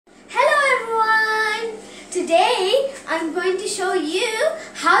to show you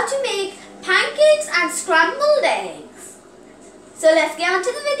how to make pancakes and scrambled eggs. So let's get on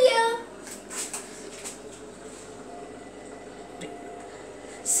to the video.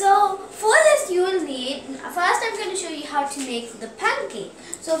 So for this you will need, first I'm going to show you how to make the pancake.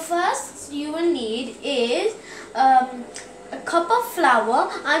 So first you will need is a cup of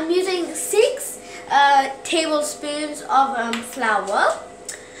flour. I'm using 6 tablespoons of flour,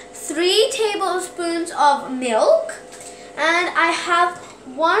 3 tablespoons of milk, and I have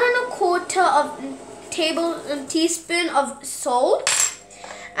 1 1/4 teaspoon of salt,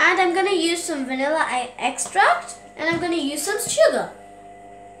 and I'm going to use some vanilla extract, and I'm going to use some sugar.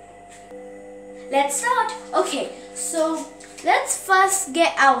 Let's start. Okay, so let's first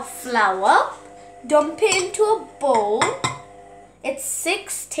get our flour, dump it into a bowl. It's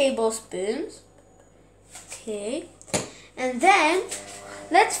 6 tablespoons. Okay, and then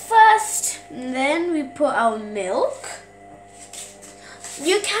then we put our milk.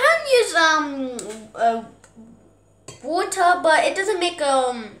 You can use water, but it doesn't make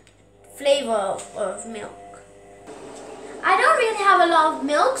flavor of milk. I don't really have a lot of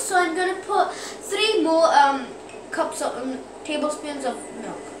milk, so I'm going to put 3 more tablespoons of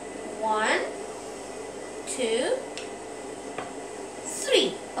milk. 1, 2,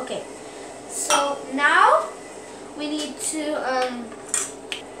 3. Okay, so now we need to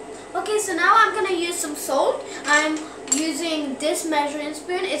okay, so now I'm going to use some salt. I'm using this measuring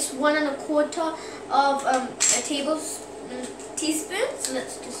spoon. It's 1 1/4 of a teaspoon. So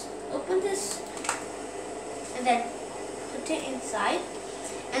let's just open this and then put it inside.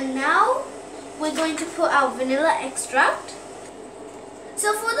 And now we're going to put our vanilla extract. So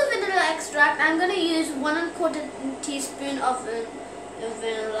for the vanilla extract, I'm going to use 1 1/4 teaspoon of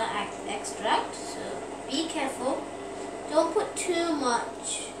vanilla extract. So be careful. Don't put too much.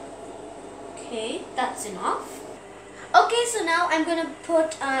 Okay, that's enough. Okay, so now I'm going to put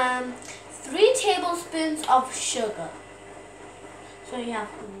 3 tablespoons of sugar. So you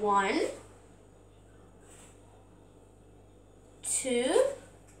have 1, 2,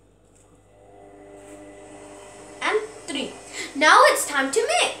 and 3. Now it's time to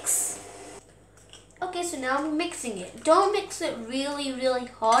mix. Okay, so now I'm mixing it. Don't mix it really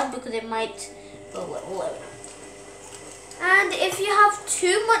hard because it might go all over. And if you have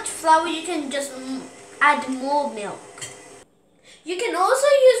too much flour, you can just add more milk. You can also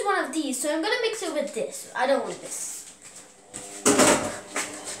use one of these, so I'm going to mix it with this. I don't want this.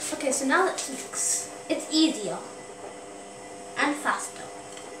 Okay, so now let's mix. It's easier and faster.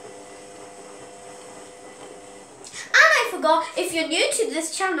 And I forgot, if you're new to this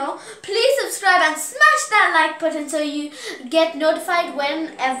channel, please subscribe and smash that like button so you get notified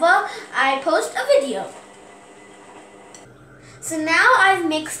whenever I post a video. So now I've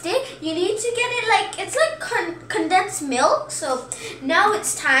mixed it. You need to get it it's like condensed milk. So now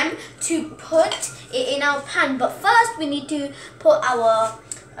it's time to put it in our pan. But first we need to put our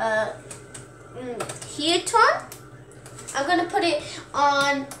heat on. I'm gonna put it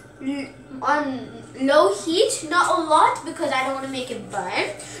on low heat, not a lot because I don't want to make it burn.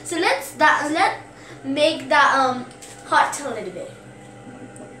 So let's make that hot a little bit.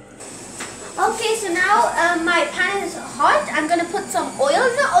 Okay, so now my pan is hot. I'm going to put some oil,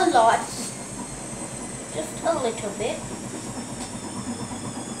 not a lot, just a little bit.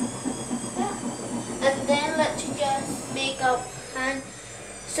 Yeah. And then let's just make our pan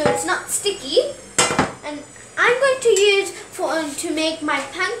so it's not sticky. And I'm going to use, to make my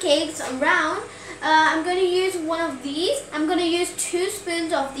pancakes round, I'm going to use one of these. I'm going to use 2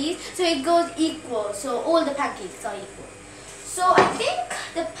 spoons of these so it goes equal, so all the pancakes are equal. So I think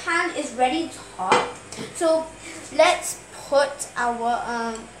the pan is ready, it's hot. So let's put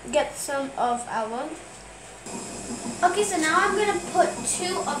our, get some of our, okay, so now I'm going to put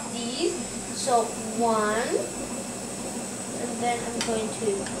 2 of these. So 1, and then I'm going to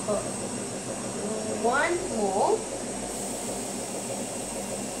put 1 more.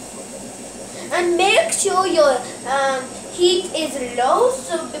 And make sure your heat is low,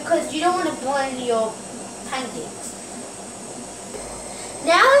 so because you don't want to burn your pancakes.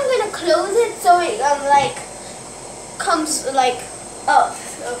 Now I'm going to close it so it comes up.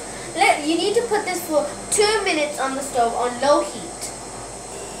 So you need to put this for 2 minutes on the stove on low heat.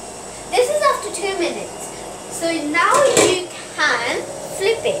 This is after 2 minutes. So now you can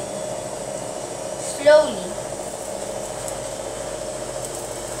flip it slowly.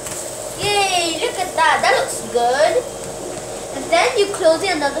 Yay, look at that. That looks good. And then you close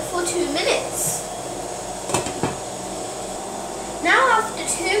it another for 2 minutes. Now after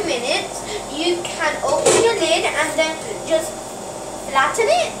 2 minutes, you can open your lid and then just flatten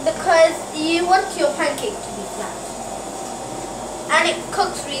it because you want your pancake to be flat. and it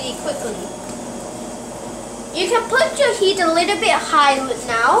cooks really quickly. You can put your heat a little bit higher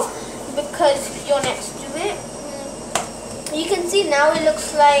now because you're next to it. You can see now it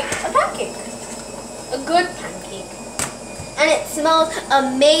looks like a pancake, a good pancake, and it smells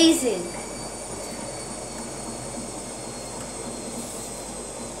amazing.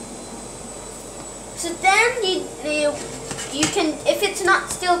 So then you can, if it's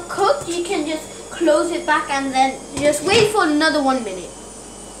not still cooked, you can just close it back and then just wait for another 1 minute.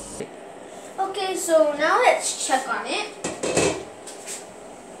 Okay, so now let's check on it.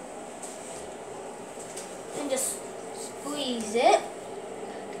 And just squeeze it.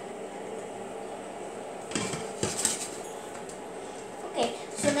 Okay,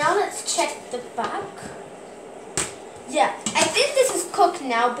 so now let's check the back. Yeah, I think this is cooked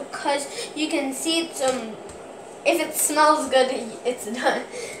now because you can see it's if it smells good, it's done.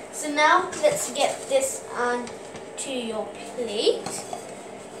 So now let's get this onto your plate.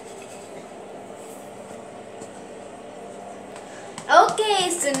 Okay,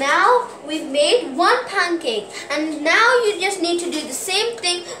 so now we've made one pancake, and now you just need to do the same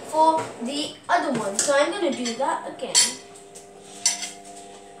thing for the other one. So I'm going to do that again.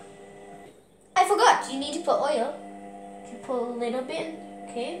 I forgot, you need to put oil. You put a little bit,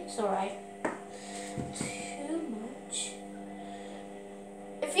 okay, it's alright. Too much.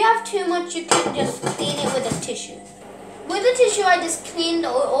 If you have too much, you can just clean it with a tissue. With the tissue, I just cleaned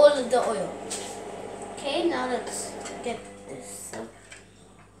all of the oil. Okay, now let's get this.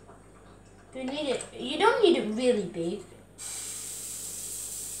 You don't need it really big.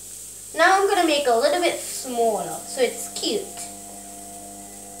 Now I'm going to make a little bit smaller so it's cute.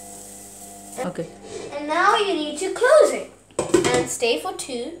 Okay. And now you need to close it and stay for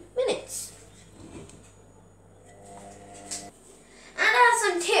 2 minutes. And I have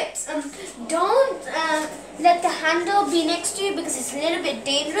some tips. Don't let the handle be next to you because it's a little bit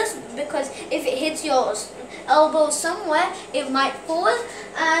dangerous, because if it hits your elbow somewhere, it might fall.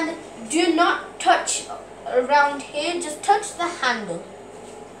 And do not touch around here, just touch the handle.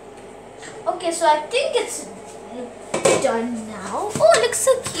 Okay, so I think it's done now. Oh, it looks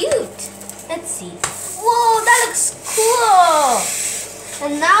so cute. Let's see. Whoa, that looks cool.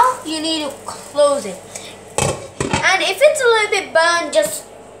 And now you need to close it. And if it's a little bit burned, just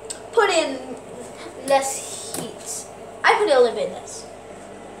put in less heat. I put a little bit less.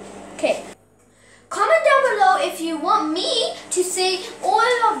 Okay. Comment down below if you want me to say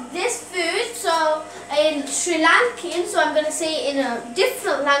all of this food, so in Sri Lankan, so I'm going to say in a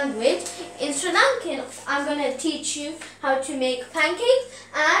different language. In Sri Lankan, I'm going to teach you how to make pancakes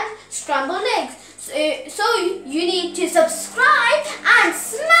and scrambled eggs. So you need to subscribe and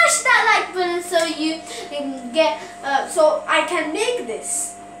smash that like button so you can get, so I can make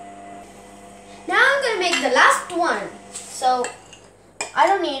this. Now I'm going to make the last one. So I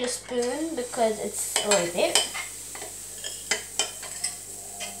don't need a spoon because it's a little bit.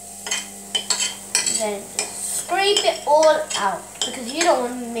 Then scrape it all out because you don't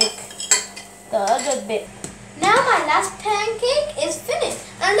want to make the other bit. Now my last pancake is finished,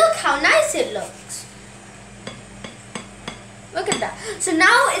 and look how nice it looks. Look at that. So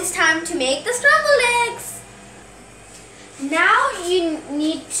now it's time to make the scrambled eggs. Now you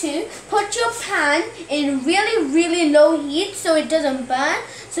need to put your pan in really low heat so it doesn't burn.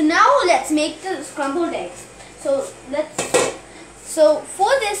 So now let's make the scrambled eggs. So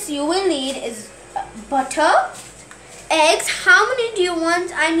for this you will need is butter, eggs. How many do you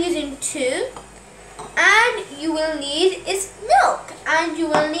want? I'm using 2. And you will need is milk, and you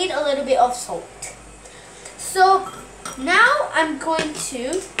will need a little bit of salt. So now I'm going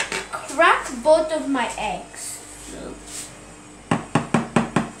to crack both of my eggs.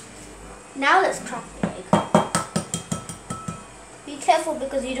 Now let's crack the egg. Be careful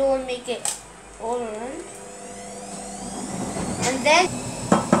because you don't want to make it all around. And then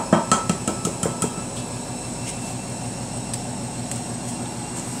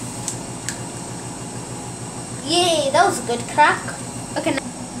yay, that was a good crack. Okay,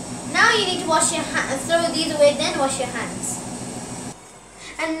 now you need to wash your hands. Throw these away, then wash your hands.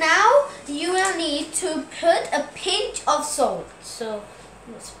 And now you will need to put a pinch of salt. So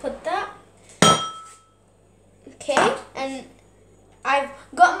let's put that. Okay, and I've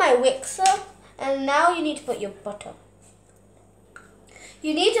got my mixer, and now you need to put your butter.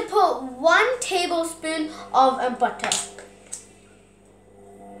 You need to put 1 tablespoon of butter.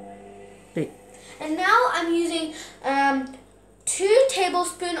 Wait. And now I'm using 2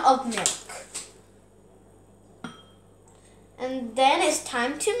 tablespoons of milk. And then it's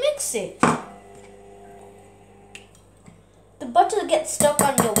time to mix it. The butter gets stuck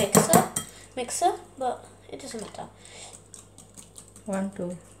on your mixer, but it doesn't matter. 1,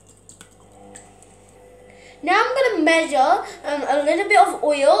 2. Now I'm going to measure a little bit of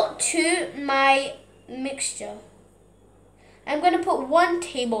oil to my mixture. I'm going to put 1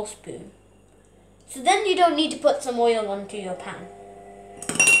 tablespoon. So then you don't need to put some oil onto your pan.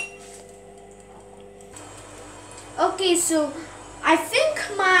 Okay, so I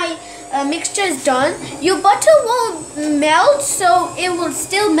think my mixture is done. Your butter won't melt, so it will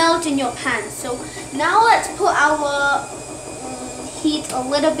still melt in your pan. So now let's put our heat a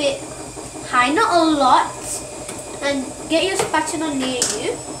little bit high, not a lot, and get your spatula near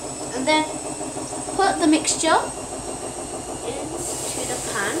you, and then put the mixture into the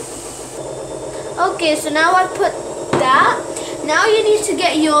pan. Okay, so now I put that. Now you need to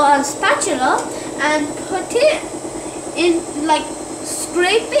get your spatula and put it in, like,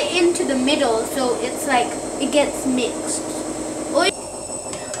 scrape it into the middle so it's like it gets mixed.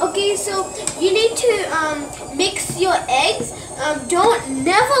 Okay, so you need to mix your eggs.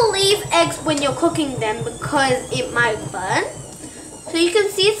 Never leave eggs when you're cooking them because it might burn. So you can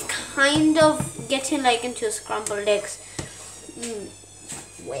see it's kind of getting like into a scrambled eggs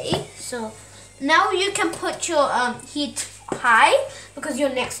way. So now you can put your heat high because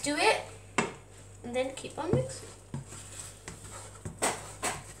you're next to it, and then keep on mixing.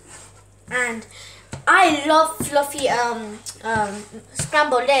 And I love fluffy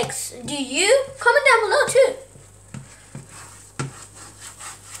scrambled eggs. Do you? Comment down below too.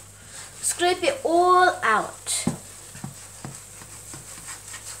 Scrape it all out.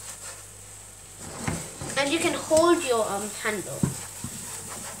 And you can hold your handle.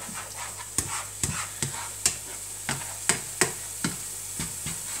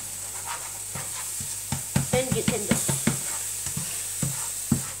 And you can just...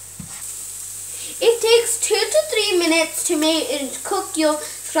 It takes 2 to 3 minutes to cook your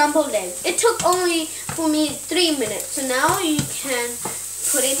scrambled eggs. It took only for me 3 minutes. So now you can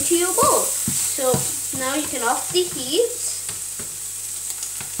put it into your bowl. So now you can off the heat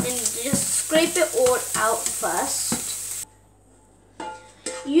and just scrape it all out first.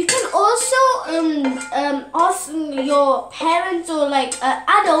 You can also ask your parents or like an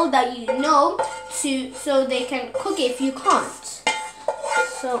adult that you know so they can cook it if you can't.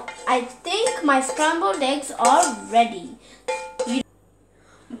 So I think my scrambled eggs are ready.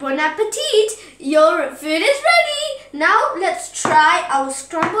 Bon appetit! Your food is ready! Now let's try our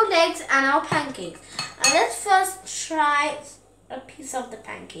scrambled eggs and our pancakes. And let's first try a piece of the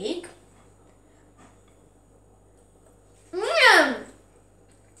pancake.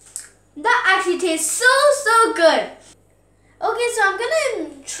 That actually tastes so good. Okay, so I'm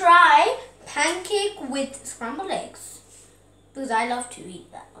gonna try pancake with scrambled eggs because I love to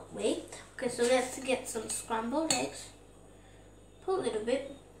eat that way. Okay, so let's get some scrambled eggs. Put a little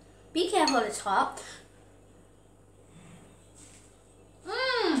bit. Be careful, it's hot.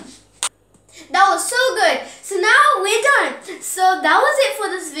 That was so good. So now we're done. So that was it for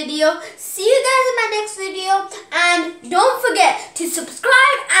this video. See you guys in my next video. And don't forget to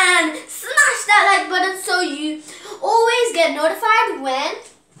subscribe and smash that like button so you always get notified when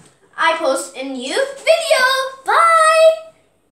I post a new video. Bye.